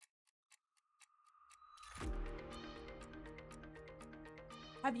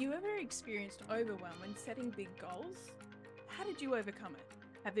Have you ever experienced overwhelm when setting big goals? How did you overcome it?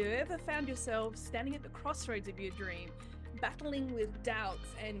 Have you ever found yourself standing at the crossroads of your dream, battling with doubts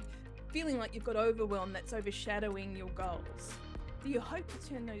and feeling like you've got overwhelm that's overshadowing your goals? Do you hope to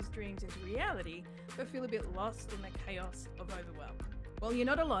turn those dreams into reality, but feel a bit lost in the chaos of overwhelm? Well, you're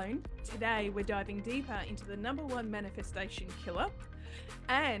not alone. Today, we're diving deeper into the number one manifestation killer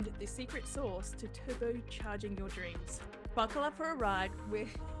and the secret sauce to turbocharging your dreams. Buckle up for a ride where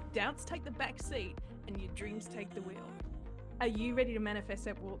doubts take the back seat and your dreams take the wheel. Are you ready to manifest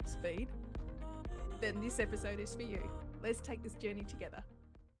at warp speed? Then this episode is for you. Let's take this journey together.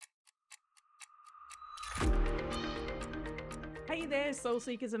 Hey there, soul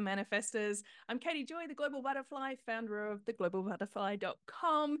seekers and manifestors. I'm Katie Joy, the Global Butterfly, founder of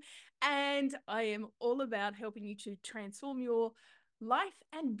theglobalbutterfly.com, and I am all about helping you to transform your life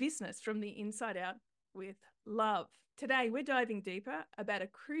and business from the inside out with love. Today, we're diving deeper about a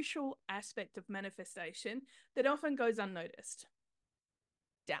crucial aspect of manifestation that often goes unnoticed: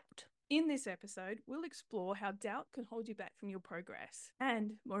 doubt. In this episode, we'll explore how doubt can hold you back from your progress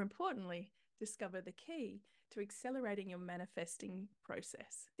and, more importantly, discover the key to accelerating your manifesting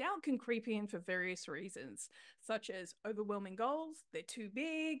process. Doubt can creep in for various reasons, such as overwhelming goals, they're too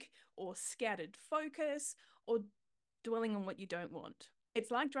big, or scattered focus, or dwelling on what you don't want.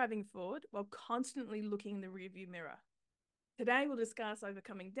 It's like driving forward while constantly looking in the rearview mirror. Today, we'll discuss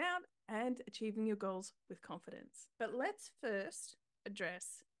overcoming doubt and achieving your goals with confidence. But let's first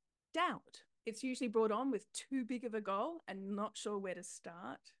address doubt. It's usually brought on with too big of a goal and not sure where to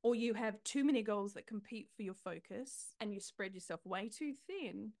start, or you have too many goals that compete for your focus and you spread yourself way too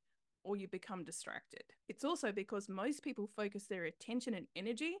thin, or you become distracted. It's also because most people focus their attention and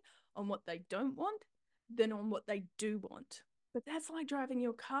energy on what they don't want than on what they do want. But that's like driving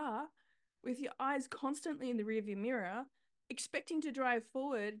your car with your eyes constantly in the rearview mirror, expecting to drive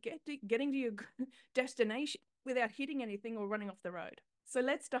forward, getting to your destination without hitting anything or running off the road. So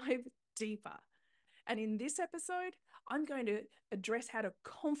let's dive deeper. And in this episode, I'm going to address how to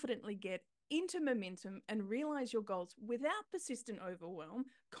confidently get into momentum and realize your goals without persistent overwhelm,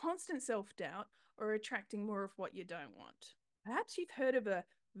 constant self-doubt, or attracting more of what you don't want. Perhaps you've heard of a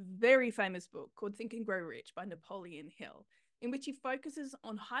very famous book called Think and Grow Rich by Napoleon Hill, in which he focuses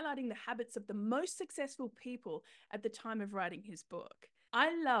on highlighting the habits of the most successful people at the time of writing his book.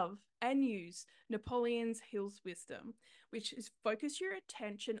 I love and use Napoleon Hill's wisdom, which is focus your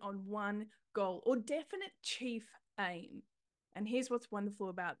attention on one goal or definite chief aim. And here's what's wonderful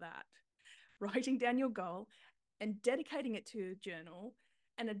about that: writing down your goal and dedicating it to a journal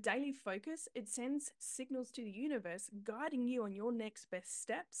and a daily focus, it sends signals to the universe guiding you on your next best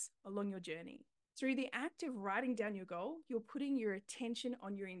steps along your journey. Through the act of writing down your goal, you're putting your attention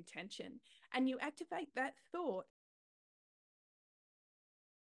on your intention and you activate that thought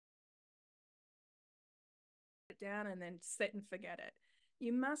down and then set and forget it.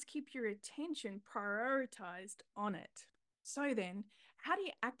 You must keep your attention prioritized on it. So then, how do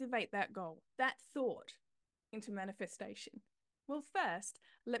you activate that goal, that thought, into manifestation? Well, first,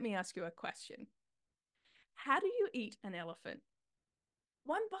 let me ask you a question. How do you eat an elephant?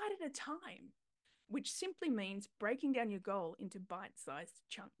 One bite at a time, which simply means breaking down your goal into bite-sized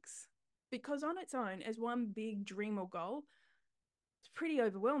chunks. Because on its own, as one big dream or goal, it's pretty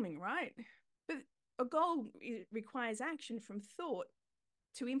overwhelming, right? But a goal requires action from thought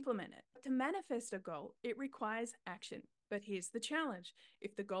to implement it. To manifest a goal, it requires action. But here's the challenge: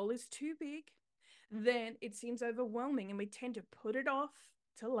 if the goal is too big, then it seems overwhelming and we tend to put it off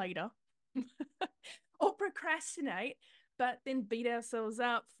till later or procrastinate, but then beat ourselves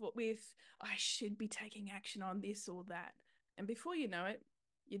up with, I should be taking action on this or that. And before you know it,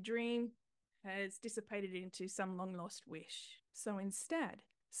 your dream has dissipated into some long lost wish. So instead,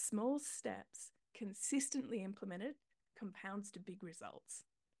 small steps consistently implemented compounds to big results.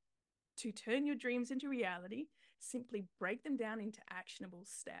 To turn your dreams into reality, simply break them down into actionable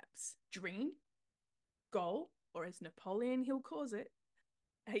steps. Dream, goal, or as Napoleon Hill calls it,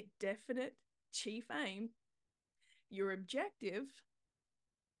 a definite chief aim, your objective,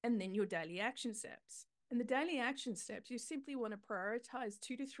 and then your daily action steps. And the daily action steps, you simply want to prioritize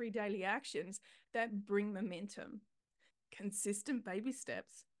 2 to 3 daily actions that bring momentum. Consistent baby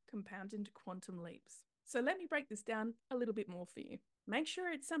steps compound into quantum leaps. So let me break this down a little bit more for you. Make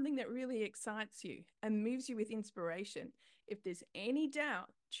sure it's something that really excites you and moves you with inspiration. If there's any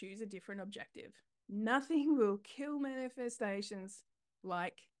doubt, choose a different objective. Nothing will kill manifestations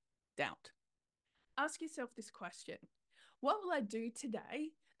like doubt. Ask yourself this question: what will I do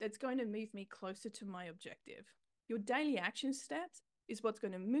today that's going to move me closer to my objective? Your daily action steps is what's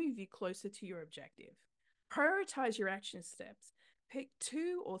going to move you closer to your objective. Prioritize your action steps. Pick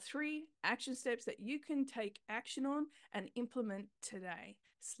 2 or 3 action steps that you can take action on and implement today.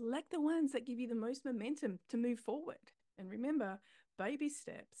 Select the ones that give you the most momentum to move forward. And remember, baby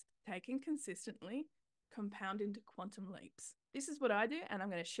steps taken consistently compound into quantum leaps. This is what I do, and I'm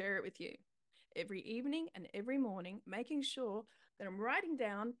going to share it with you every evening and every morning, making sure that I'm writing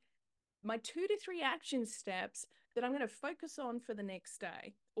down my 2 to 3 action steps that I'm going to focus on for the next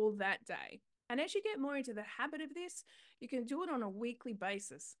day or that day. And as you get more into the habit of this, you can do it on a weekly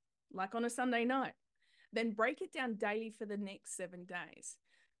basis, like on a Sunday night. Then break it down daily for the next 7 days.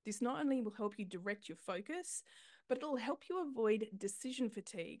 This not only will help you direct your focus, but it'll help you avoid decision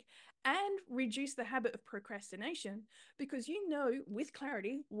fatigue and reduce the habit of procrastination because you know with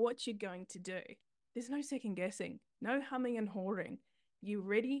clarity what you're going to do. There's no second guessing, no humming and hawing. You're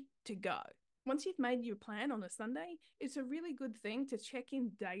ready to go. Once you've made your plan on a Sunday, it's a really good thing to check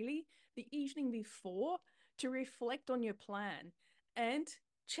in daily the evening before to reflect on your plan and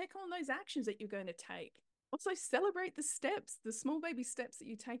check on those actions that you're going to take. Also, celebrate the steps, the small baby steps that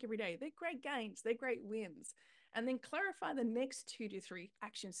you take every day. They're great gains, they're great wins. And then clarify the next 2 to 3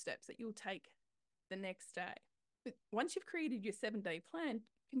 action steps that you'll take the next day. But once you've created your 7-day plan,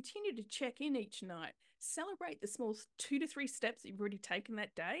 continue to check in each night. Celebrate the small 2 to 3 steps that you've already taken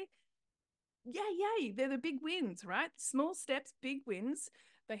that day. Yay, they're the big wins, right? Small steps, big wins.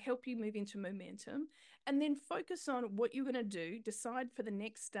 They help you move into momentum. And then focus on what you're going to do. Decide for the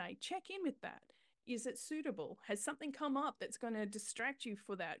next day. Check in with that. Is it suitable? Has something come up that's going to distract you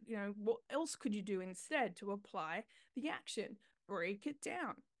for that? You know, what else could you do instead to apply the action? Break it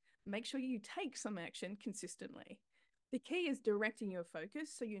down. Make sure you take some action consistently. The key is directing your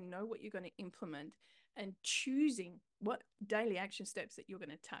focus so you know what you're going to implement and choosing what daily action steps that you're going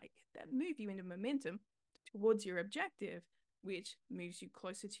to take that move you into momentum towards your objective, which moves you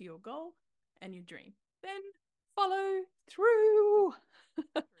closer to your goal and your dream. Then follow through.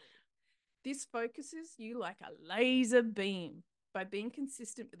 This focuses you like a laser beam by being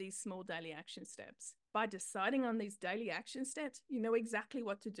consistent with these small daily action steps. By deciding on these daily action steps, you know exactly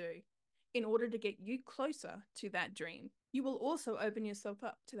what to do in order to get you closer to that dream. You will also open yourself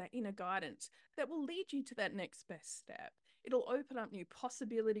up to that inner guidance that will lead you to that next best step. It'll open up new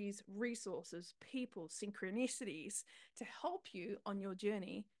possibilities, resources, people, synchronicities to help you on your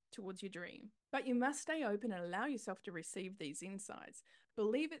journey towards your dream. But you must stay open and allow yourself to receive these insights.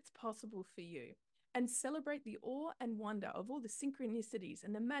 Believe it's possible for you and celebrate the awe and wonder of all the synchronicities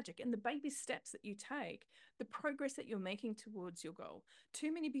and the magic and the baby steps that you take, the progress that you're making towards your goal.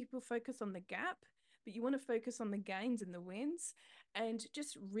 Too many people focus on the gap, but you want to focus on the gains and the wins and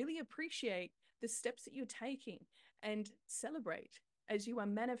just really appreciate the steps that you're taking and celebrate as you are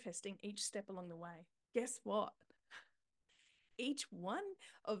manifesting each step along the way. Guess what? Each one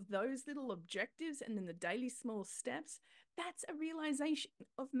of those little objectives and then the daily small steps, that's a realization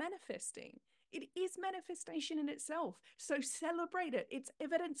of manifesting. It is manifestation in itself. So celebrate it. It's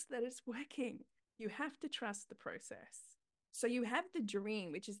evidence that it's working. You have to trust the process. So you have the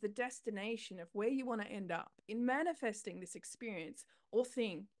dream, which is the destination of where you want to end up in manifesting this experience or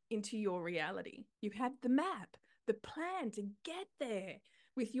thing into your reality. You have the map, the plan to get there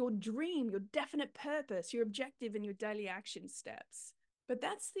with your dream, your definite purpose, your objective, and your daily action steps. But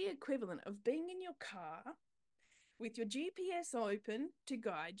that's the equivalent of being in your car with your GPS open to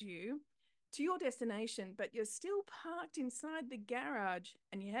guide you to your destination, but you're still parked inside the garage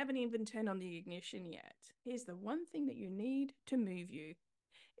and you haven't even turned on the ignition yet. Here's the one thing that you need to move you.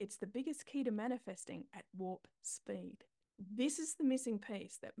 It's the biggest key to manifesting at warp speed. This is the missing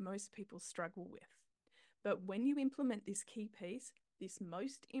piece that most people struggle with. But when you implement this key piece, this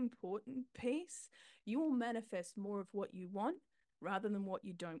most important piece, you will manifest more of what you want rather than what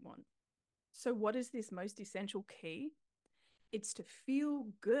you don't want. So what is this most essential key? It's to feel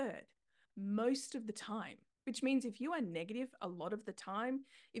good most of the time, which means if you are negative a lot of the time,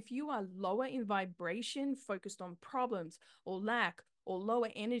 if you are lower in vibration, focused on problems or lack or lower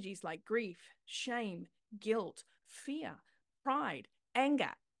energies like grief, shame, guilt, fear, pride,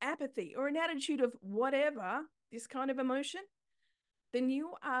 anger, apathy, or an attitude of whatever, this kind of emotion, then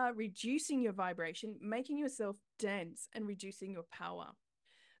you are reducing your vibration, making yourself dense and reducing your power.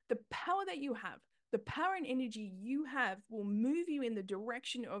 The power that you have, the power and energy you have will move you in the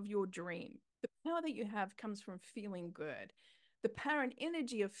direction of your dream. The power that you have comes from feeling good. The power and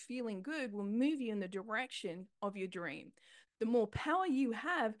energy of feeling good will move you in the direction of your dream. The more power you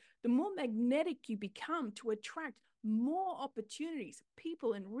have, the more magnetic you become to attract more opportunities,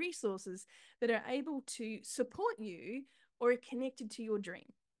 people, and resources that are able to support you or are connected to your dream.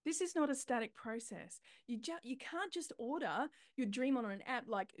 This is not a static process. You can't just order your dream on an app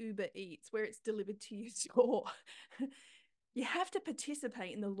like Uber Eats where it's delivered to your door. You have to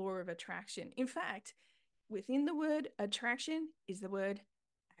participate in the law of attraction. In fact, within the word attraction is the word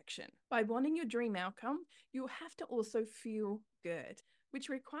action. By wanting your dream outcome, you have to also feel good, which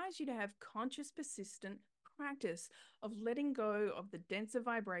requires you to have conscious, persistent practice of letting go of the denser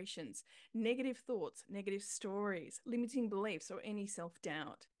vibrations, negative thoughts, negative stories, limiting beliefs, or any self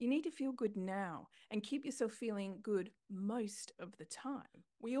doubt. You need to feel good now and keep yourself feeling good most of the time.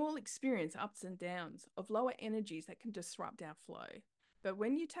 We all experience ups and downs of lower energies that can disrupt our flow. But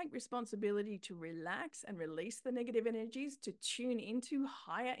when you take responsibility to relax and release the negative energies, to tune into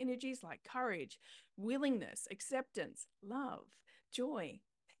higher energies like courage, willingness, acceptance, love, joy,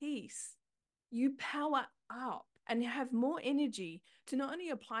 peace, you power up and have more energy to not only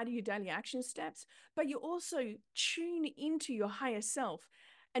apply to your daily action steps, but you also tune into your higher self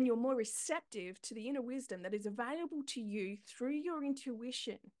and you're more receptive to the inner wisdom that is available to you through your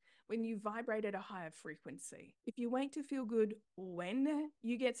intuition when you vibrate at a higher frequency. If you wait to feel good when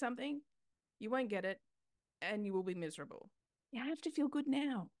you get something, you won't get it and you will be miserable. You have to feel good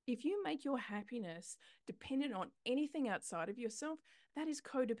now. If you make your happiness dependent on anything outside of yourself, that is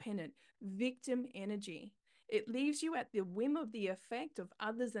codependent, victim energy. It leaves you at the whim of the effect of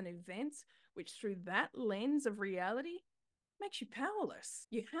others and events, which through that lens of reality makes you powerless.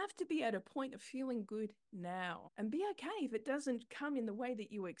 You have to be at a point of feeling good now and be okay if it doesn't come in the way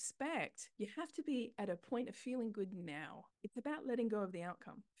that you expect. You have to be at a point of feeling good now. It's about letting go of the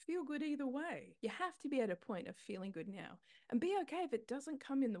outcome. Feel good either way. You have to be at a point of feeling good now and be okay if it doesn't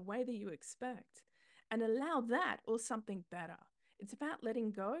come in the way that you expect and allow that or something better. It's about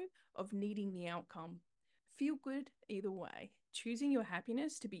letting go of needing the outcome. Feel good either way. Choosing your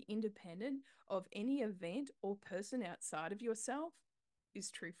happiness to be independent of any event or person outside of yourself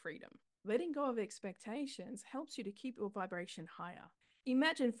is true freedom. Letting go of expectations helps you to keep your vibration higher.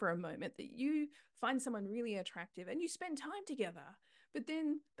 Imagine for a moment that you find someone really attractive and you spend time together, but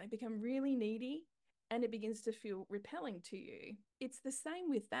then they become really needy and it begins to feel repelling to you. It's the same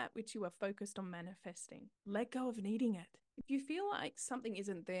with that which you are focused on manifesting. Let go of needing it. If you feel like something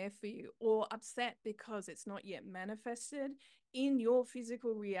isn't there for you or upset because it's not yet manifested in your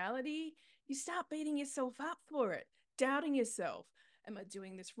physical reality, you start beating yourself up for it, doubting yourself. Am I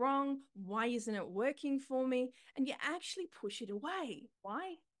doing this wrong? Why isn't it working for me? And you actually push it away.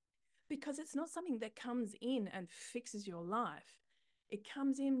 Why? Because it's not something that comes in and fixes your life. It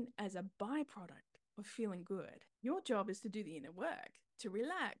comes in as a byproduct of feeling good. Your job is to do the inner work, to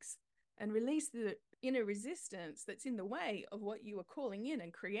relax and release the inner resistance that's in the way of what you are calling in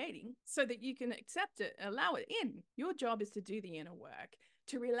and creating so that you can accept it and allow it in. Your job is to do the inner work,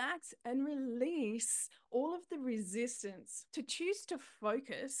 to relax and release all of the resistance, to choose to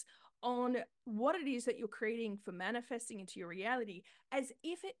focus on what it is that you're creating for manifesting into your reality as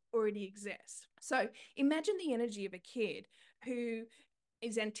if it already exists. So imagine the energy of a kid who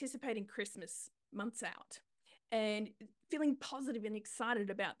is anticipating Christmas months out and feeling positive and excited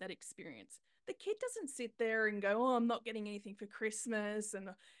about that experience. The kid doesn't sit there and go, oh, I'm not getting anything for Christmas, and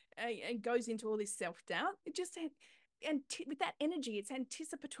goes into all this self-doubt. It just, and with that energy, it's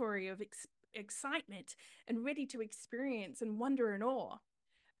anticipatory of excitement and ready to experience and wonder and awe.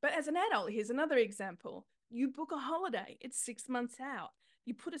 But as an adult, here's another example. You book a holiday, it's 6 months out.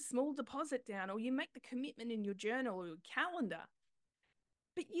 You put a small deposit down or you make the commitment in your journal or your calendar.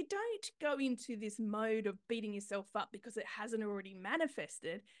 But you don't go into this mode of beating yourself up because it hasn't already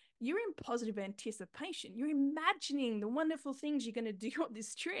manifested. You're in positive anticipation. You're imagining the wonderful things you're going to do on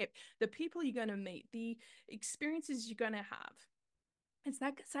this trip, the people you're going to meet, the experiences you're going to have. It's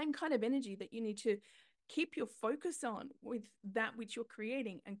that same kind of energy that you need to keep your focus on with that which you're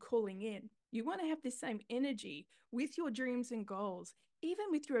creating and calling in. You want to have the same energy with your dreams and goals, even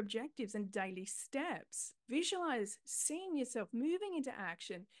with your objectives and daily steps. Visualize seeing yourself moving into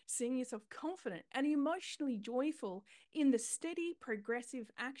action, seeing yourself confident and emotionally joyful in the steady,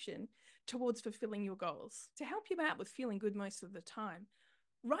 progressive action towards fulfilling your goals. To help you out with feeling good most of the time,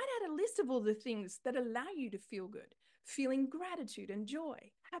 write out a list of all the things that allow you to feel good, feeling gratitude and joy,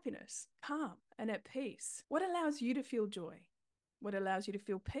 happiness, calm, and at peace. What allows you to feel joy? What allows you to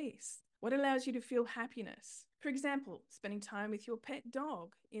feel peace? What allows you to feel happiness? For example, spending time with your pet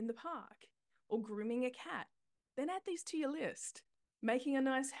dog in the park or grooming a cat. Then add these to your list. Making a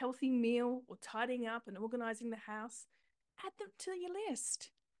nice healthy meal or tidying up and organizing the house. Add them to your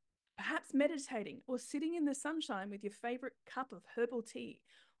list. Perhaps meditating or sitting in the sunshine with your favorite cup of herbal tea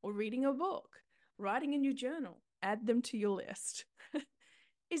or reading a book, writing in your journal. Add them to your list.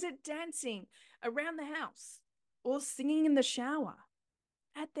 Is it dancing around the house or singing in the shower?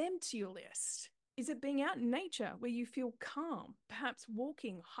 Add them to your list. Is it being out in nature where you feel calm, perhaps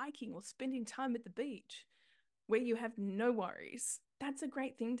walking, hiking, or spending time at the beach? where you have no worries. That's a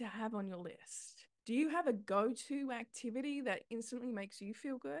great thing to have on your list. Do you have a go-to activity that instantly makes you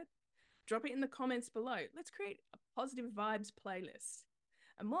feel good? Drop it in the comments below. Let's create a positive vibes playlist.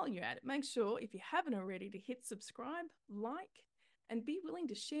 And while you're at it, make sure, if you haven't already, to hit subscribe, like, and be willing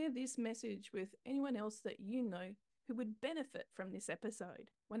to share this message with anyone else that you know who would benefit from this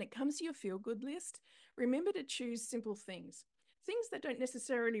episode. When it comes to your feel-good list, remember to choose simple things that don't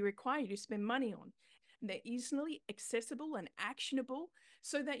necessarily require you to spend money on. They're easily accessible and actionable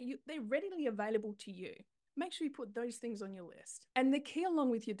so that they're readily available to you. Make sure you put those things on your list. And the key,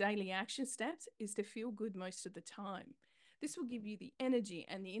 along with your daily action steps, is to feel good most of the time. This will give you the energy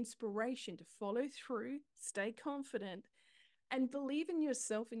and the inspiration to follow through, stay confident, and believe in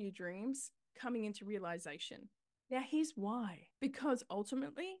yourself and your dreams coming into realization. Now, here's why. Because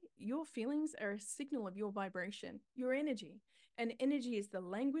ultimately, your feelings are a signal of your vibration, your energy. And energy is the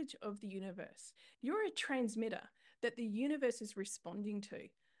language of the universe. You're a transmitter that the universe is responding to.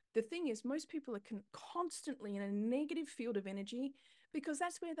 The thing is, most people are constantly in a negative field of energy because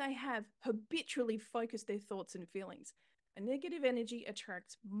that's where they have habitually focused their thoughts and feelings. A negative energy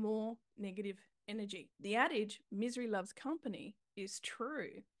attracts more negative energy. The adage, misery loves company, is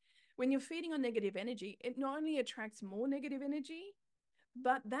true. When you're feeding on negative energy, it not only attracts more negative energy,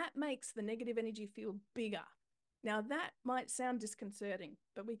 but that makes the negative energy feel bigger. Now, that might sound disconcerting,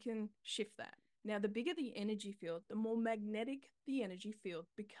 but we can shift that. Now, the bigger the energy field, the more magnetic the energy field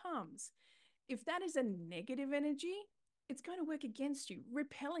becomes. If that is a negative energy, it's going to work against you,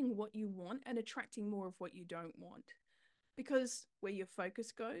 repelling what you want and attracting more of what you don't want. Because where your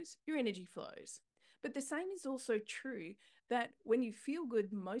focus goes, your energy flows. But the same is also true that when you feel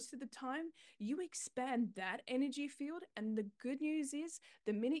good most of the time, you expand that energy field. And the good news is,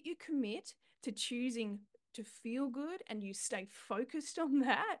 the minute you commit to choosing to feel good and you stay focused on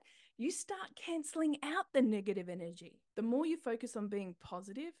that, you start canceling out the negative energy. The more you focus on being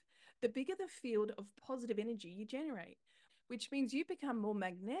positive, the bigger the field of positive energy you generate, which means you become more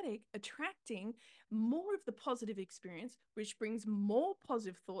magnetic, attracting more of the positive experience, which brings more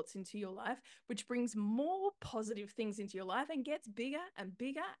positive thoughts into your life, which brings more positive things into your life and gets bigger and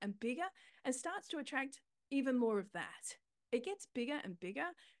bigger and bigger and starts to attract even more of that. It gets bigger and bigger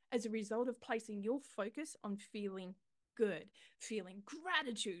as a result of placing your focus on feeling good, feeling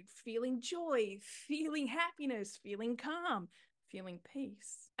gratitude, feeling joy, feeling happiness, feeling calm, feeling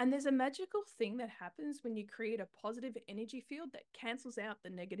peace. And there's a magical thing that happens when you create a positive energy field that cancels out the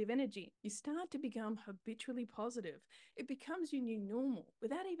negative energy. You start to become habitually positive. It becomes your new normal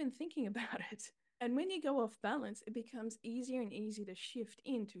without even thinking about it. And when you go off balance, it becomes easier and easier to shift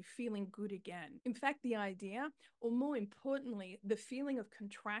into feeling good again. In fact, the idea, or more importantly, the feeling of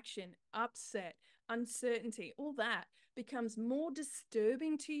contraction, upset, uncertainty, all that becomes more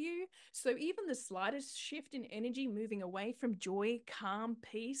disturbing to you. So even the slightest shift in energy moving away from joy, calm,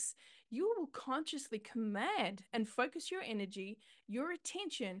 peace, you will consciously command and focus your energy, your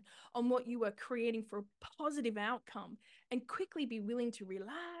attention on what you are creating for a positive outcome, and quickly be willing to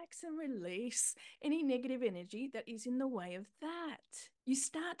relax and release any negative energy that is in the way of that. You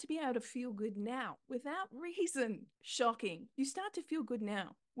start to be able to feel good now without reason. Shocking. You start to feel good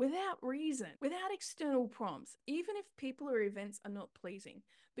now without reason, without external prompts, even if people or events are not pleasing,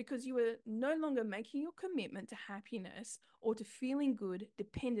 because you are no longer making your commitment to happiness or to feeling good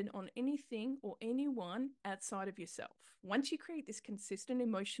dependent on anything or anyone outside of yourself. Once you create this consistent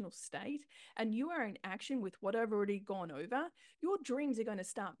emotional state and you are in action with what I've already gone over, your dreams are going to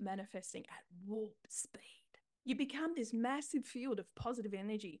start manifesting at warp speed. You become this massive field of positive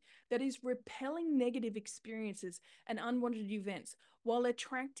energy that is repelling negative experiences and unwanted events while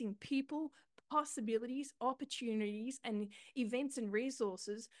attracting people, possibilities, opportunities, and events and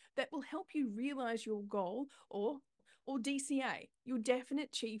resources that will help you realize your goal or DCA, your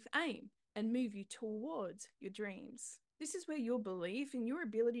definite chief aim, and move you towards your dreams. This is where your belief in your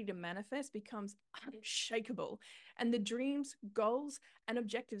ability to manifest becomes unshakable. And the dreams, goals, and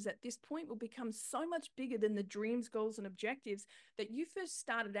objectives at this point will become so much bigger than the dreams, goals, and objectives that you first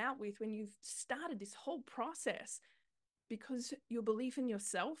started out with when you started this whole process, because your belief in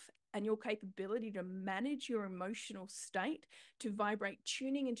yourself and your capability to manage your emotional state, to vibrate,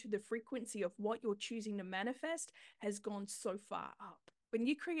 tuning into the frequency of what you're choosing to manifest, has gone so far up. When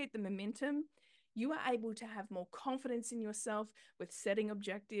you create the momentum, you are able to have more confidence in yourself with setting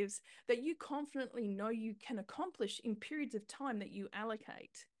objectives that you confidently know you can accomplish in periods of time that you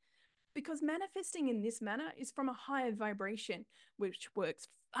allocate. Because manifesting in this manner is from a higher vibration, which works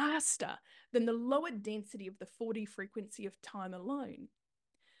faster than the lower density of the 4D frequency of time alone,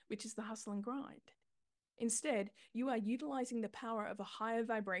 which is the hustle and grind. Instead, you are utilizing the power of a higher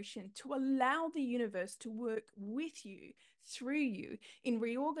vibration to allow the universe to work with you, through you, in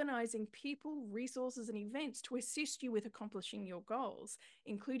reorganizing people, resources, and events to assist you with accomplishing your goals,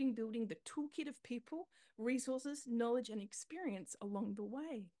 including building the toolkit of people, resources, knowledge, and experience along the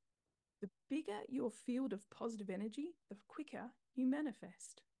way. The bigger your field of positive energy, the quicker you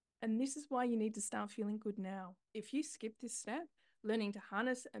manifest. And this is why you need to start feeling good now. If you skip this step, learning to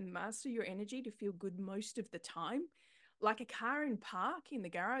harness and master your energy to feel good most of the time, like a car in park in the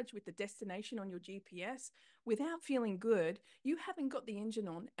garage with the destination on your GPS, without feeling good, you haven't got the engine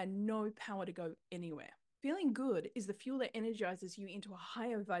on and no power to go anywhere. Feeling good is the fuel that energizes you into a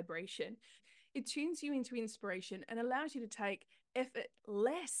higher vibration. It tunes you into inspiration and allows you to take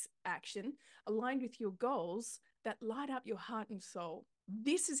effortless action aligned with your goals that light up your heart and soul.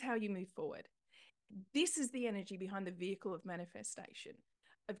 This is how you move forward. This is the energy behind the vehicle of manifestation.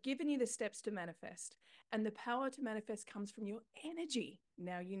 I've given you the steps to manifest, and the power to manifest comes from your energy.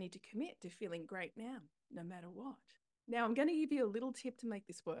 Now you need to commit to feeling great now, no matter what. Now I'm going to give you a little tip to make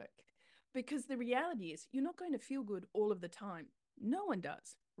this work, because the reality is you're not going to feel good all of the time. No one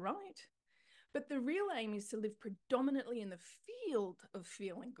does, right? But the real aim is to live predominantly in the field of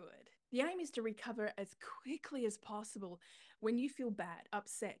feeling good. The aim is to recover as quickly as possible when you feel bad,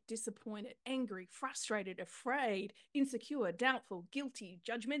 upset, disappointed, angry, frustrated, afraid, insecure, doubtful, guilty,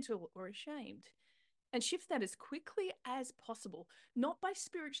 judgmental, or ashamed. And shift that as quickly as possible, not by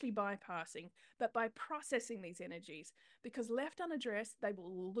spiritually bypassing, but by processing these energies, because left unaddressed, they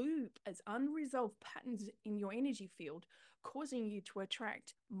will loop as unresolved patterns in your energy field, causing you to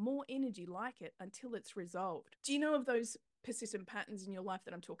attract more energy like it until it's resolved. Do you know of those persistent patterns in your life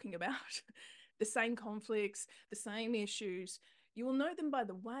that I'm talking about? The same conflicts, the same issues. You will know them by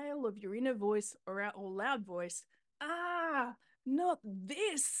the wail of your inner voice or loud voice. Ah, not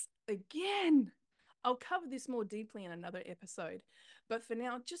this again. I'll cover this more deeply in another episode, but for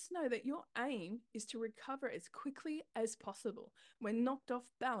now, just know that your aim is to recover as quickly as possible when knocked off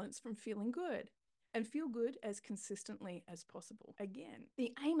balance from feeling good, and feel good as consistently as possible. Again,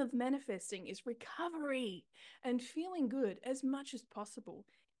 the aim of manifesting is recovery and feeling good as much as possible,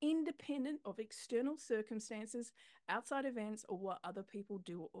 independent of external circumstances, outside events, or what other people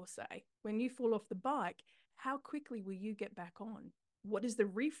do or say. When you fall off the bike, how quickly will you get back on? What is the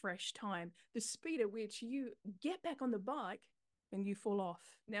refresh time, the speed at which you get back on the bike when you fall off?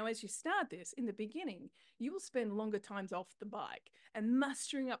 Now, as you start this, in the beginning, you will spend longer times off the bike and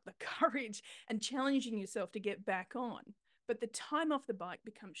mustering up the courage and challenging yourself to get back on. But the time off the bike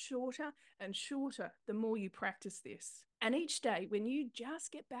becomes shorter and shorter the more you practice this. And each day, when you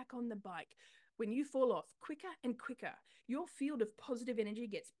just get back on the bike, when you fall off quicker and quicker, your field of positive energy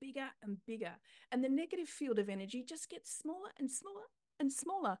gets bigger and bigger, and the negative field of energy just gets smaller and smaller and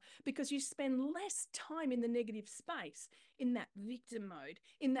smaller, because you spend less time in the negative space, in that victim mode,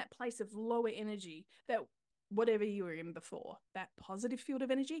 in that place of lower energy, that whatever you were in before. That positive field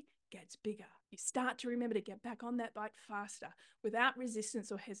of energy gets bigger. You start to remember to get back on that bike faster, without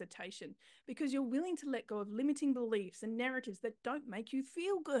resistance or hesitation, because you're willing to let go of limiting beliefs and narratives that don't make you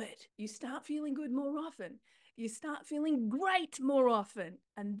feel good. You start feeling good more often. You start feeling great more often.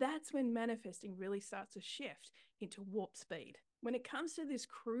 And that's when manifesting really starts to shift into warp speed. When it comes to this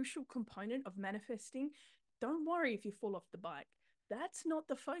crucial component of manifesting, don't worry if you fall off the bike. That's not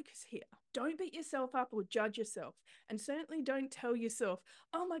the focus here. Don't beat yourself up or judge yourself. And certainly don't tell yourself,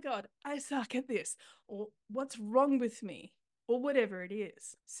 oh my God, I suck at this, or what's wrong with me, or whatever it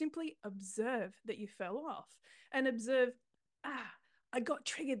is. Simply observe that you fell off, and observe, I got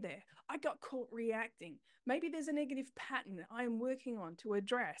triggered there. I got caught reacting. Maybe there's a negative pattern I am working on to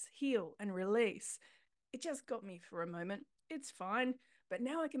address, heal, and release. It just got me for a moment. It's fine. But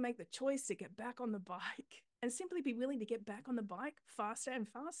now I can make the choice to get back on the bike and simply be willing to get back on the bike faster and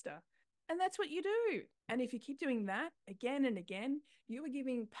faster. And that's what you do. And if you keep doing that again and again, you are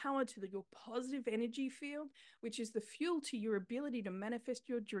giving power to your positive energy field, which is the fuel to your ability to manifest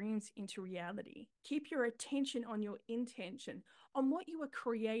your dreams into reality. Keep your attention on your intention, on what you are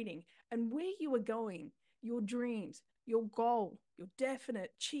creating and where you are going, your dreams, your goal, your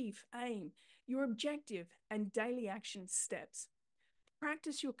definite chief aim, your objective, and daily action steps.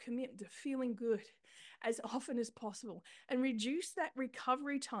 Practice your commitment to feeling good as often as possible, and reduce that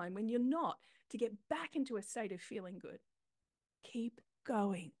recovery time when you're not, to get back into a state of feeling good. Keep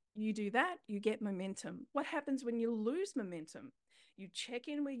going. You do that, you get momentum. What happens when you lose momentum? You check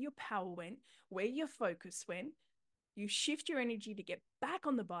in where your power went, where your focus went. You shift your energy to get back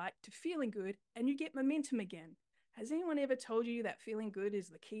on the bike to feeling good, and you get momentum again. Has anyone ever told you that feeling good is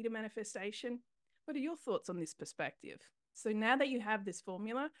the key to manifestation? What are your thoughts on this perspective? So now that you have this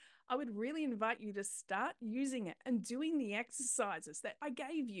formula, I would really invite you to start using it and doing the exercises that I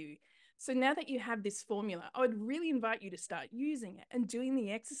gave you. So now that you have this formula, I would really invite you to start using it and doing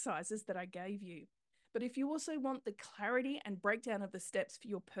the exercises that I gave you. But if you also want the clarity and breakdown of the steps for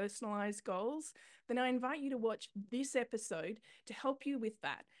your personalized goals, then I invite you to watch this episode to help you with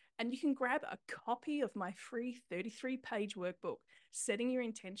that. And you can grab a copy of my free 33-page workbook, Setting Your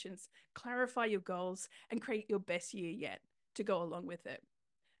Intentions, Clarify Your Goals, and Create Your Best Year Yet, to go along with it.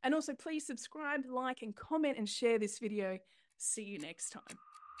 And also please subscribe, like, and comment and share this video. See you next time.